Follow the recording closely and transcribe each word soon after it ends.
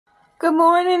Good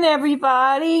morning,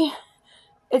 everybody.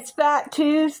 It's Fat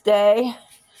Tuesday.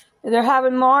 They're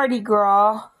having Mardi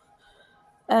Gras,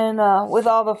 and with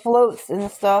all the floats and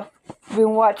stuff.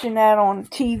 Been watching that on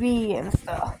TV and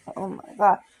stuff. Oh my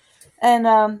god!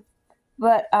 And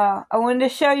but I wanted to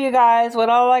show you guys what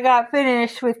all I got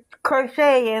finished with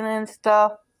crocheting and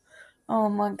stuff. Oh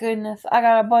my goodness! I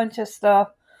got a bunch of stuff.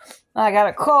 I got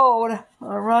a cold,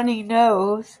 a runny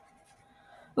nose.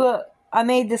 Look, I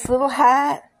made this little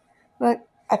hat. Look,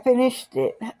 I finished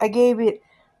it. I gave it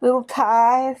little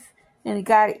ties, and it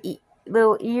got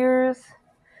little ears.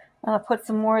 And I put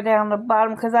some more down the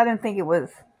bottom because I didn't think it was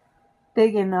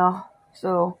big enough.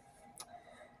 So,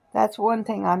 that's one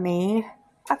thing I made.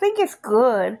 I think it's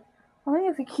good. I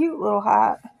think it's a cute little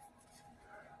hat.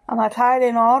 I tied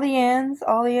in all the ends.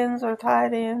 All the ends are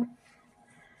tied in.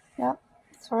 Yep,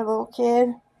 it's for a little kid.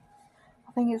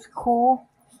 I think it's cool.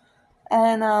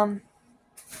 And,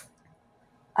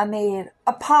 I made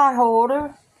a pot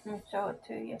holder. Let me show it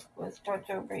to you. Let's start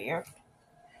over here.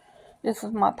 This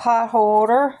is my pot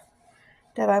holder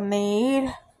that I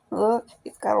made. Look,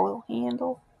 it's got a little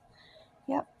handle.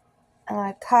 Yep. And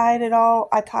I tied all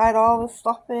the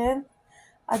stuff in.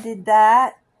 I did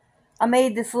that. I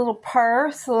made this little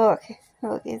purse. Look,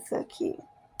 it's so cute.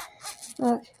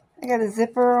 Look, I got a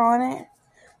zipper on it.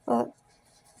 Look,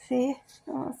 see?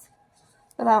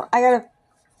 But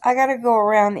I gotta go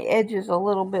around the edges a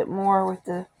little bit more with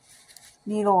the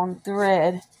needle and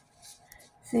thread.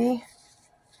 See?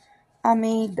 I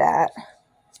made that.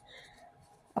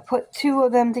 I put two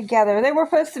of them together. They were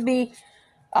supposed to be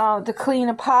to clean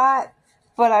a pot,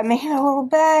 but I made a little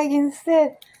bag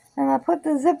instead. And I put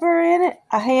the zipper in it.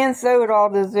 I hand sewed all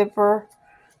the zipper.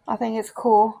 I think it's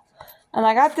cool. And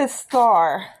I got this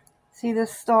star. See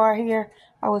this star here?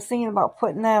 I was thinking about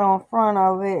putting that on front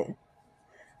of it.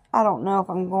 I don't know if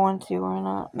I'm going to or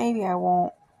not. Maybe I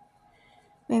won't.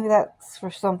 Maybe that's for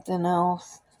something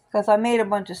else. Because I made a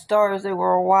bunch of stars that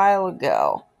were a while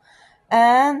ago.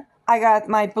 And I got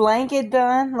my blanket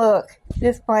done. Look,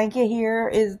 this blanket here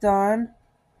is done.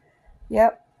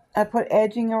 Yep. I put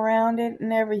edging around it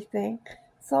and everything.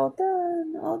 It's all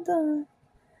done. All done.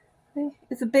 See?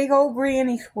 It's a big old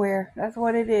granny square. That's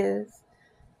what it is.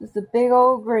 It's a big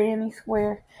old granny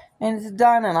square. And it's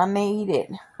done, and I made it.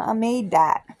 I made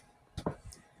that.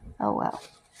 Oh, well.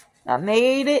 I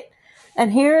made it.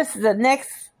 And here's the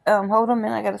next, hold on a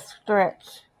minute, I gotta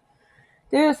stretch.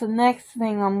 There's the next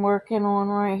thing I'm working on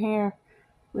right here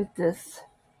with this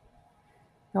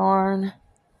yarn.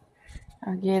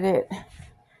 I'll get it.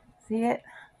 See it?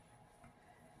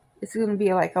 It's gonna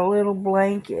be like a little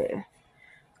blanket.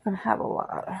 It's gonna have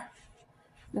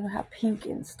it's gonna have pink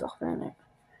and stuff in it.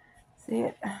 See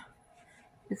it?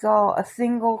 It's all a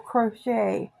single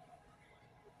crochet.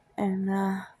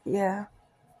 And, yeah.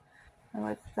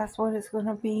 That's what it's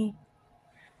gonna be.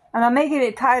 And I'm making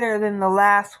it tighter than the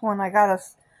last one. I got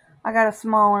a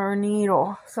smaller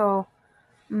needle. So,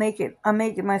 I'm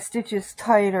making my stitches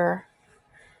tighter.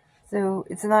 So,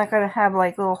 it's not gonna have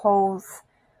like little holes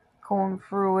going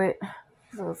through it.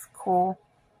 So, it's cool.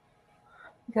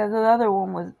 Because the other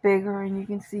one was bigger and you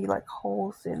can see like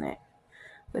holes in it.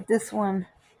 But this one,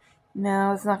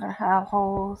 no, it's not gonna have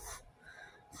holes.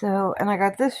 So, and I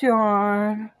got this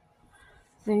yarn.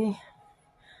 See?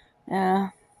 Yeah.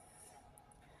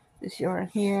 This yarn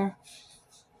here.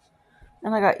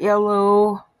 And I got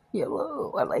yellow.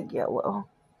 Yellow. I like yellow.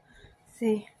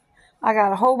 See? I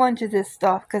got a whole bunch of this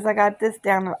stuff because I got this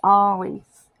down at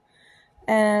Ollie's.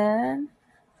 And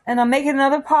I'm making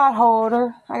another pot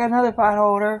holder. I got another pot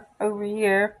holder over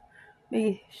here. Let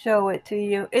me show it to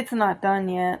you. It's not done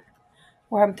yet.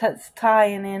 Where I'm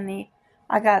tying in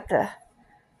I got the,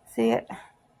 see it?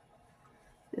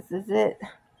 This is it.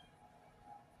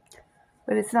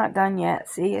 But it's not done yet.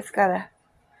 See, it's got to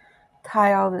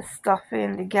tie all this stuff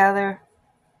in together.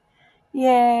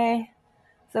 Yay.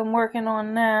 So I'm working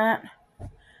on that.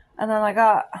 And then I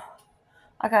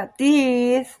got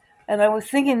these. And I was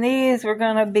thinking these were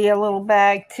going to be a little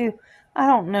bag too. I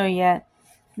don't know yet.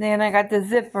 Then I got the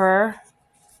zipper.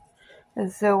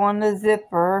 And so on the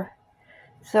zipper.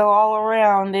 So all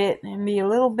around it. And be a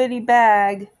little bitty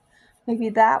bag. Maybe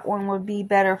that one would be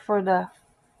better for the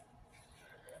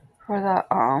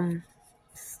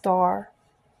star.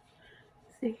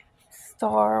 See?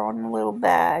 Star on the little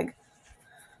bag.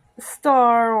 The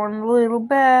star on the little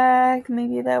bag.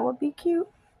 Maybe that would be cute.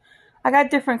 I got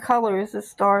different colors of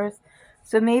stars.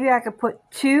 So maybe I could put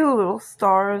 2 little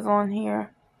stars on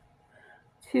here.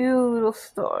 2 little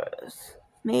stars.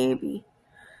 Maybe.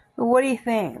 But what do you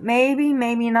think? Maybe,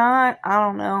 maybe not. I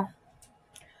don't know.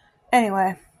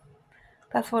 Anyway.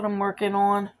 That's what I'm working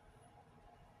on.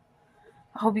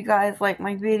 I hope you guys like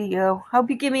my video. I hope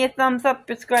you give me a thumbs up,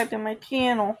 subscribe to my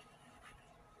channel.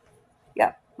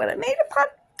 Yep, but I made a pot,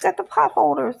 got the pot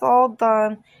holders all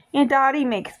done. And Dottie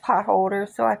makes pot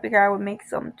holders, so I figured I would make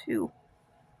some too.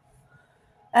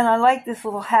 And I like this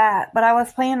little hat, but I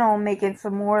was planning on making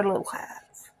some more little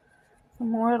hats.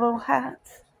 Some more little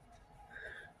hats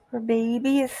for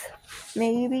babies,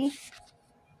 maybe.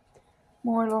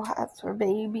 More little hats for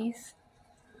babies.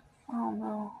 I don't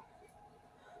know.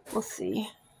 We'll see.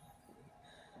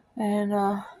 And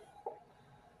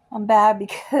I'm bad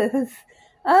because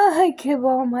I give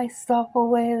all my stuff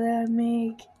away that I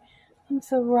make. I'm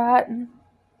so rotten.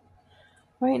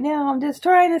 Right now I'm just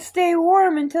trying to stay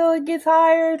warm until it gets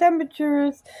higher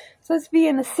temperatures. It's supposed to be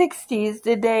in the 60s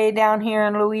today down here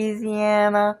in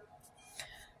Louisiana.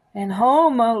 In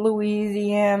Houma,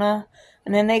 Louisiana.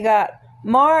 And then they got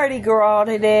Mardi Gras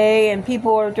today, and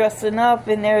people are dressing up,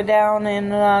 and they're down in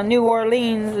New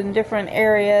Orleans in different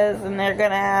areas, and they're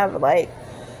gonna have like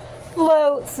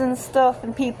floats and stuff,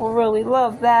 and people really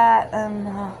love that.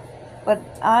 And but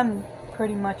I'm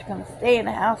pretty much gonna stay in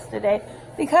the house today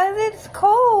because it's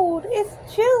cold, it's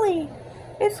chilly,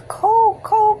 it's cold,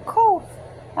 cold, cold.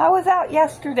 I was out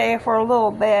yesterday for a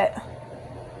little bit.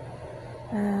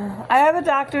 I have a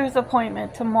doctor's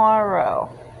appointment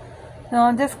tomorrow. No,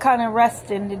 I'm just kind of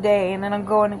resting today, and then I'm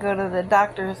going to go to the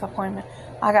doctor's appointment.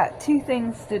 I got 2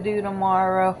 things to do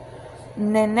tomorrow,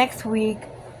 and then next week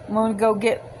I'm gonna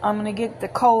get the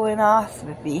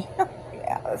colonoscopy.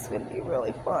 Yeah, that's gonna be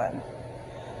really fun.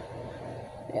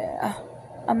 Yeah,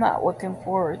 I'm not looking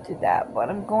forward to that, but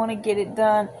I'm going to get it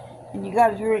done. And you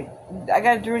gotta drink. I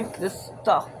gotta drink this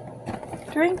stuff.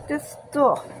 Drink this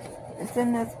stuff. It's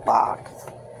in this box.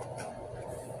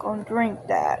 Gonna drink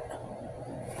that.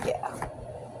 Yeah.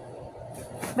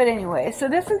 But anyway, so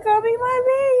this is gonna be my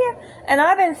video. And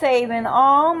I've been saving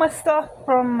all my stuff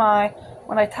from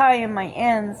when I tie in my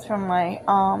ends from my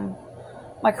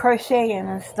my crocheting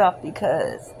and stuff,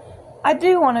 because I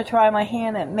do want to try my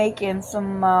hand at making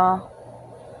some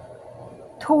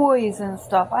toys and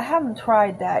stuff. I haven't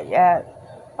tried that yet.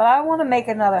 But I want to make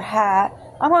another hat.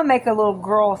 I'm gonna make a little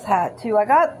girl's hat too. I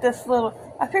got this little,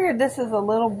 I figured this is a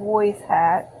little boy's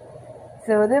hat.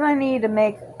 So then I need to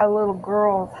make a little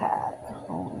girl's hat.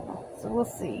 Oh, so we'll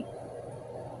see.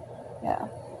 Yeah,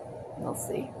 we'll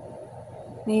see.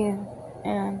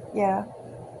 And yeah,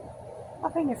 I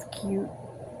think it's cute.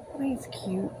 I think it's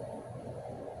cute.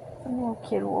 Some little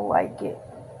kid will like it.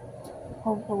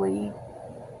 Hopefully.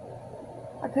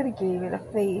 I could have gave it a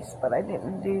face, but I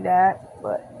didn't do that.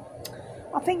 But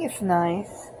I think it's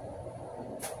nice.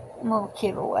 A little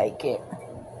kid will like it.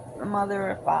 The mother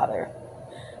or father.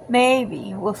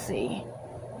 Maybe. We'll see.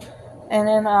 And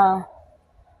then I'm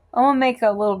going to make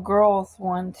a little girl's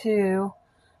one too.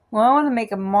 Well, I want to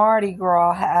make a Mardi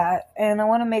Gras hat. And I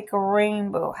want to make a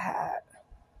rainbow hat.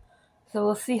 So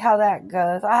we'll see how that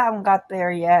goes. I haven't got there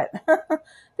yet.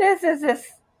 This is just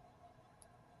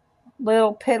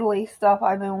little piddly stuff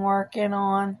I've been working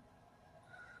on.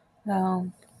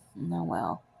 Oh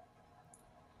well.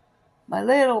 My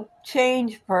little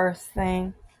change purse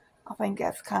thing. I think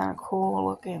that's kind of cool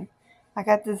looking. I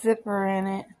got the zipper in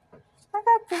it.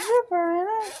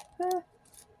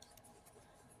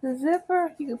 The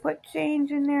zipper, you can put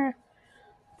change in there.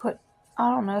 Put, I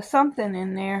don't know, something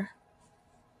in there.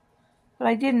 But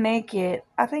I did make it.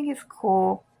 I think it's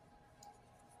cool.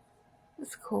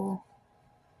 It's cool.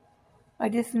 I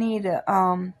just need to,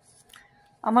 I'm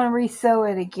going to re-sew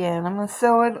it again. I'm going to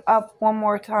sew it up one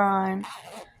more time.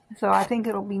 So I think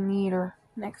it'll be neater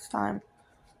next time.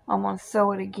 I'm going to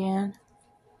sew it again.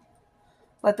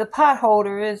 But the pot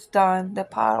holder is done. The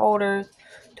pot holder is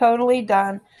totally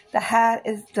done. The hat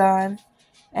is done.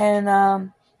 And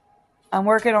I'm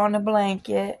working on the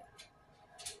blanket.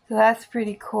 So that's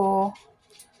pretty cool.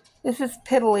 This is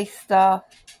piddly stuff.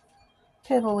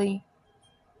 Piddly.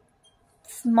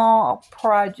 Small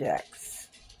projects.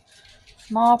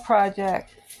 Small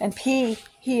project. And P,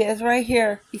 he is right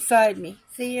here beside me.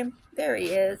 See him? There he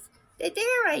is.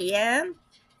 There I am.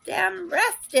 See, I'm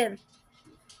resting.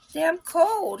 See, I'm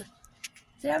cold.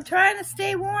 See, I'm trying to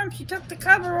stay warm. She took the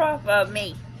cover off of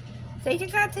me. See, you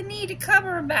got to need the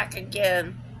cover back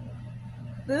again.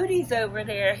 Booty's over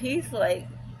there. He's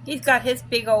got his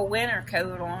big old winter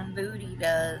coat on. Booty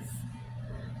does.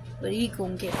 But he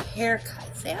gonna get a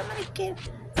haircut. See, I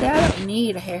don't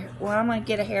need a hair. Well, I'm gonna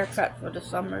get a haircut for the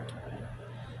summertime.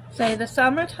 Say the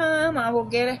summertime, I will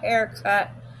get a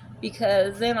haircut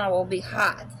because then I will be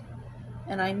hot.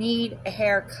 And I need a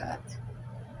haircut.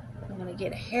 I'm gonna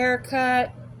get a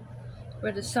haircut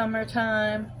for the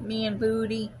summertime. Me and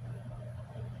Booty.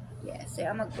 Yeah, see,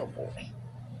 I'm a good boy.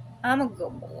 I'm a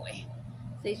good boy.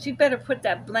 Say, she better put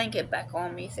that blanket back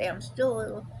on me. Say, I'm still a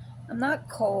little, I'm not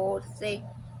cold. Say,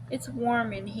 it's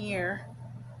warm in here.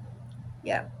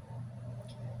 Yeah.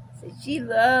 Say, she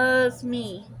loves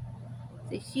me.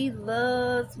 Say, she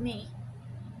loves me.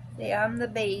 Say, I'm the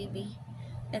baby.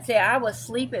 And say, I was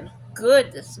sleeping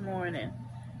good this morning.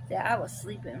 Say, I was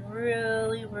sleeping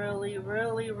really, really,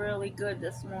 really, really good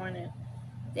this morning.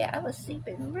 Say, I was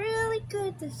sleeping really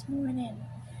good this morning.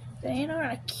 Say, ain't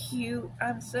I cute?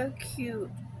 I'm so cute.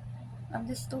 I'm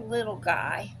just a little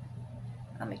guy.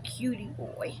 I'm a cutie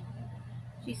boy.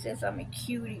 She says I'm a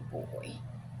cutie boy.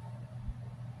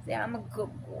 Say, I'm a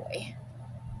good boy.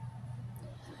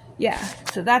 Yeah,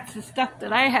 so that's the stuff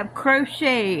that I have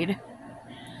crocheted.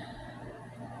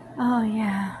 Oh,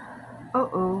 yeah.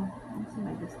 Uh-oh.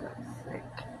 Somebody just got sick.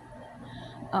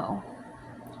 Oh.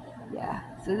 Yeah,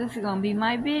 so this is going to be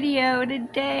my video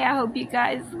today. I hope you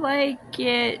guys like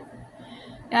it.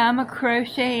 Yeah, I'm a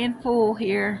crocheting fool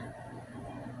here.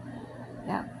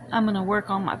 Yeah, I'm going to work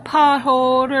on my pot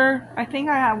holder. I think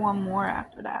I have one more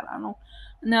after that. I don't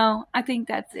know. I think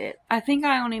that's it. I think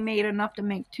I only made enough to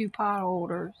make 2 pot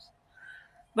holders.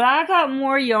 But I got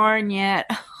more yarn yet.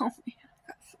 Oh, man, I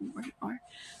got some more yarn.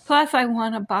 Plus, I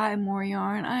want to buy more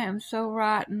yarn. I am so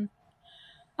rotten.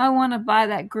 I want to buy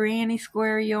that granny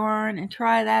square yarn and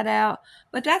try that out.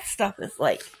 But that stuff is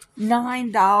like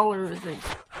 $9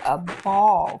 a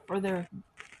ball for their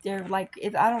like,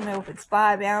 I don't know if it's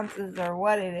 5 ounces or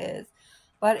what it is.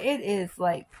 But it is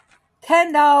like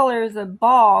 $10 a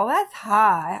ball. That's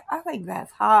high. I think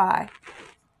that's high.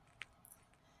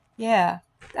 Yeah,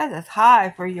 that is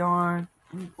high for yarn.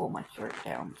 Let me pull my shirt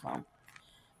down some.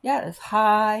 Yeah, it's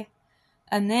high.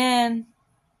 And then,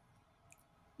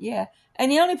 yeah.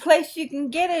 And the only place you can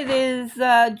get it is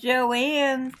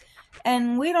Joann's.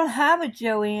 And we don't have a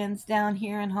Joann's down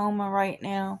here in Houma right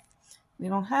now. We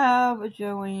don't have a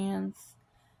Joann's.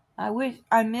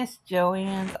 I miss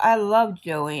Joann's. I love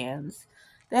Joann's.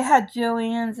 They had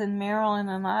Joann's in Maryland,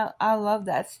 and I love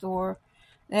that store.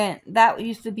 And that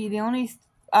used to be the only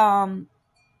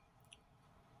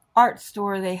art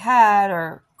store they had,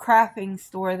 or crafting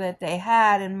store that they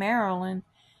had in Maryland.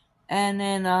 And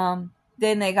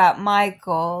then they got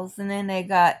Michael's, and then they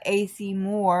got AC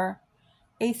Moore,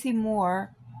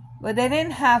 but they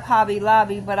didn't have Hobby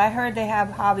Lobby. But I heard they have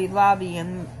Hobby Lobby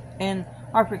in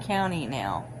Harper County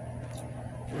now.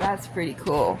 So that's pretty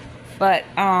cool. But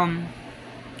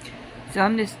so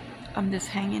I'm just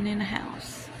hanging in the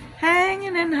house,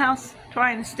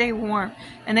 trying to stay warm.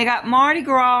 And they got Mardi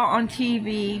Gras on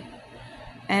TV,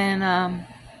 and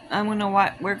I'm gonna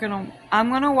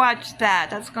watch that.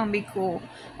 That's gonna be cool.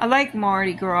 I like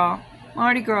Mardi Gras.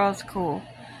 Mardi Gras is cool.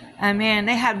 And man,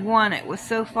 they had one. It was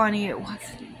so funny. It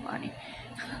wasn't funny.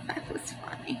 It was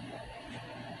funny.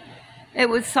 It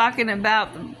was talking about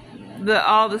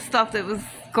all the stuff that was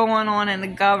going on in the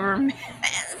government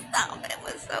and stuff. It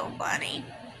was so funny.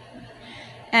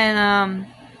 And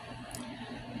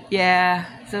yeah,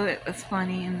 so it was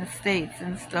funny in the States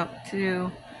and stuff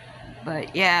too.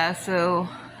 But yeah, so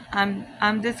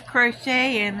I'm just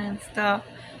crocheting and stuff.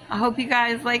 I hope you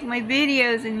guys like my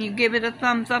videos and you give it a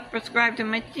thumbs up, subscribe to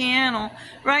my channel.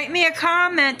 Write me a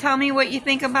comment, tell me what you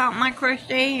think about my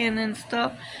crocheting and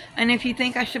stuff. And if you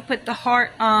think I should put the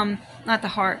heart, not the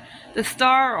heart, the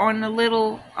star on the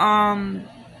little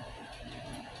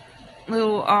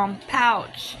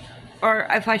pouch, or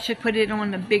if I should put it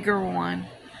on the bigger one.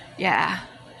 Yeah.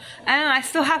 And I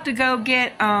still have to go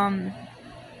get, my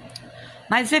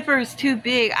zipper is too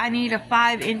big. I need a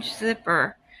 5-inch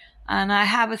zipper. And I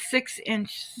have a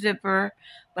 6-inch zipper,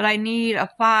 but I need a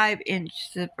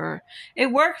 5-inch zipper.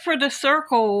 It worked for the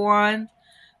circle one,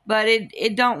 but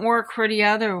it don't work for the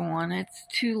other one. It's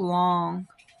too long.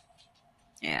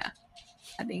 Yeah,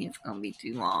 I think it's going to be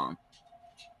too long.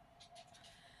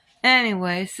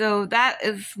 Anyway, so that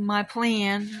is my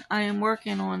plan. I am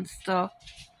working on stuff.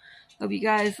 Hope you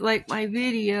guys like my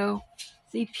video.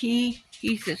 See, P,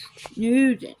 he's just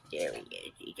snoozing. There he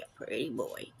is. He's a pretty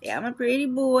boy. Yeah, I'm a pretty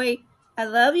boy. I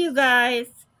love you guys.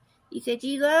 He said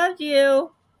he loves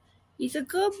you. He's a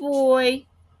good boy.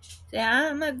 Say,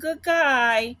 I'm a good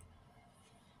guy.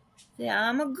 Say,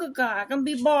 I'm a good guy. I can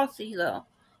be bossy, though.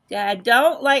 Say, I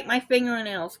don't like my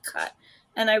fingernails cut.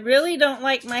 And I really don't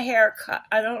like my hair cut.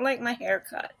 I don't like my hair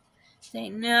cut. Say,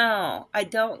 no, I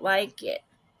don't like it.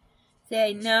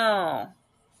 Say, no.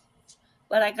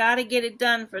 But I got to get it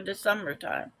done for the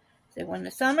summertime. So when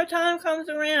the summertime comes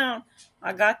around,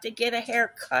 I got to get a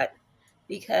haircut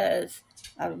because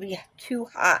I'll be too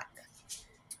hot.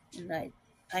 And I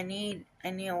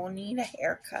will need a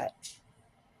haircut.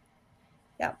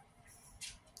 Yep.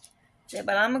 Say,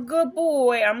 but I'm a good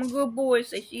boy. I'm a good boy.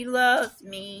 Say, she loves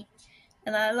me.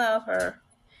 And I love her.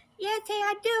 Yeah, say,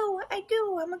 I do. I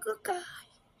do. I'm a good guy.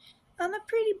 I'm a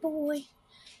pretty boy.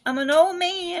 I'm an old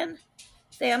man.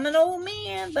 Say, I'm an old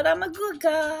man, but I'm a good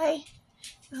guy.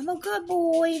 I'm a good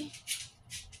boy.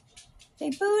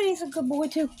 Say, Booty's a good boy,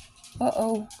 too.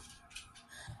 Uh-oh.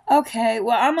 Okay,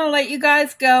 well, I'm going to let you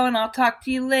guys go, and I'll talk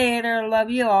to you later. Love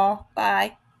you all.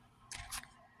 Bye.